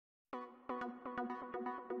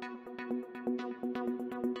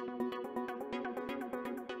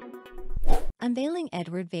unveiling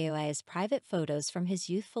Edward VIII's private photos from his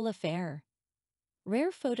youthful affair.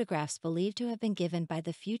 Rare photographs believed to have been given by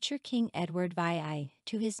the future King Edward VIII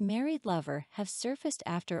to his married lover have surfaced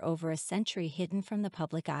after over a century hidden from the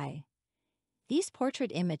public eye. These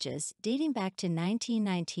portrait images, dating back to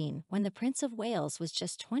 1919 when the Prince of Wales was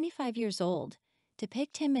just 25 years old,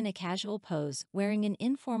 depict him in a casual pose wearing an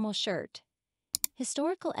informal shirt.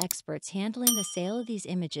 Historical experts handling the sale of these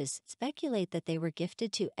images speculate that they were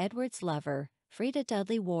gifted to Edward's lover, Freda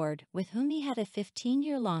Dudley Ward, with whom he had a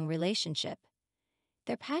 15-year-long relationship.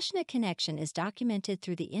 Their passionate connection is documented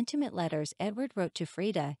through the intimate letters Edward wrote to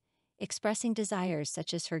Freda, expressing desires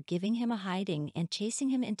such as her giving him a hiding and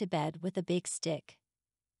chasing him into bed with a big stick.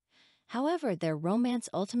 However, their romance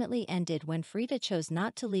ultimately ended when Freda chose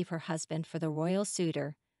not to leave her husband for the royal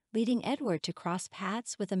suitor, leading Edward to cross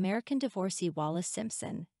paths with American divorcee Wallis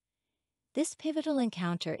Simpson. This pivotal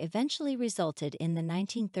encounter eventually resulted in the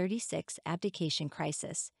 1936 abdication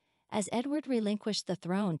crisis, as Edward relinquished the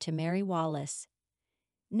throne to Mary Wallis.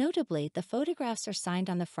 Notably, the photographs are signed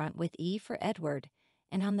on the front with E for Edward,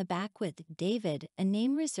 and on the back with David, a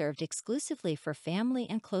name reserved exclusively for family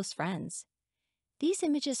and close friends. These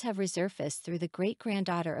images have resurfaced through the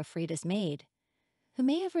great-granddaughter of Freda's maid, who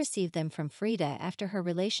may have received them from Freda after her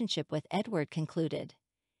relationship with Edward concluded.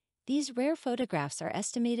 These rare photographs are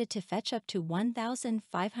estimated to fetch up to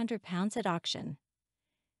 £1,500 at auction.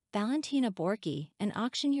 Valentina Borghi, an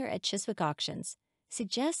auctioneer at Chiswick Auctions,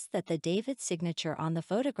 suggests that the David signature on the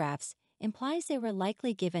photographs implies they were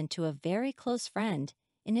likely given to a very close friend,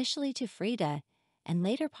 initially to Freda, and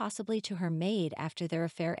later possibly to her maid after their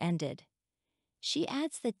affair ended. She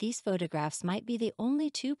adds that these photographs might be the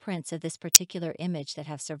only two prints of this particular image that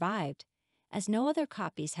have survived, as no other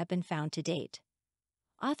copies have been found to date.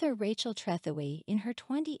 Author Rachel Trethewey, in her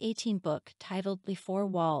 2018 book titled Before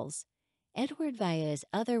Walls, Edward VIII's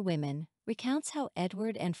Other Women, recounts how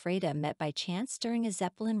Edward and Freda met by chance during a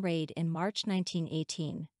Zeppelin raid in March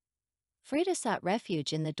 1918. Freda sought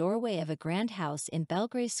refuge in the doorway of a grand house in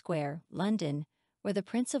Belgrave Square, London, where the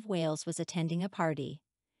Prince of Wales was attending a party.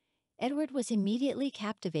 Edward was immediately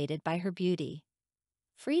captivated by her beauty.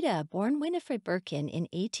 Freda, born Winifred Birkin in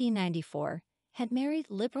 1894, had married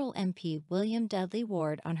Liberal MP William Dudley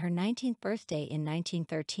Ward on her 19th birthday in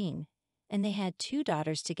 1913, and they had 2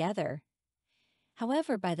 daughters together.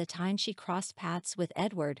 However, by the time she crossed paths with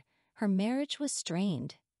Edward, her marriage was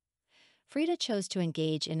strained. Freda chose to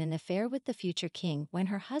engage in an affair with the future king when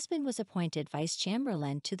her husband was appointed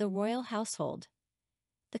vice-chamberlain to the royal household.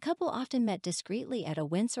 The couple often met discreetly at a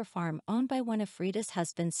Windsor farm owned by one of Freda's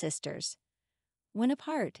husband's sisters. When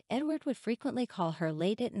apart, Edward would frequently call her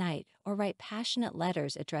late at night or write passionate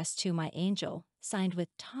letters addressed to "My Angel," signed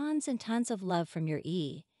with "Tons and tons of love from your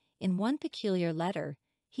E." In one peculiar letter,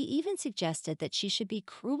 he even suggested that she should be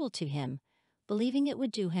cruel to him, believing it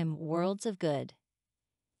would do him worlds of good.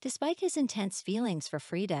 Despite his intense feelings for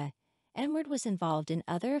Freda, Edward was involved in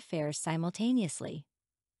other affairs simultaneously.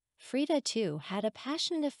 Freda, too, had a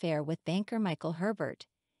passionate affair with banker Michael Herbert.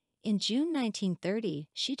 In June 1930,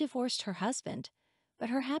 she divorced her husband, but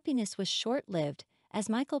her happiness was short-lived as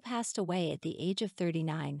Michael passed away at the age of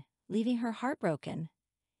 39, leaving her heartbroken.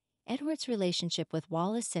 Edward's relationship with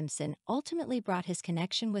Wallis Simpson ultimately brought his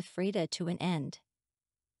connection with Freda to an end.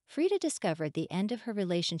 Freda discovered the end of her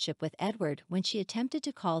relationship with Edward when she attempted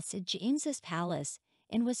to call St. James's Palace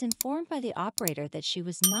and was informed by the operator that she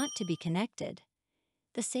was not to be connected.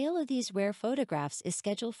 The sale of these rare photographs is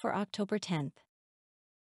scheduled for October 10th.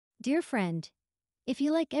 Dear friend, if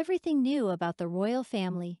you like everything new about the royal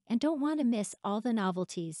family and don't want to miss all the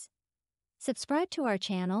novelties, subscribe to our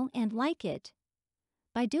channel and like it.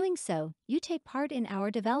 By doing so, you take part in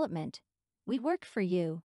our development. We work for you.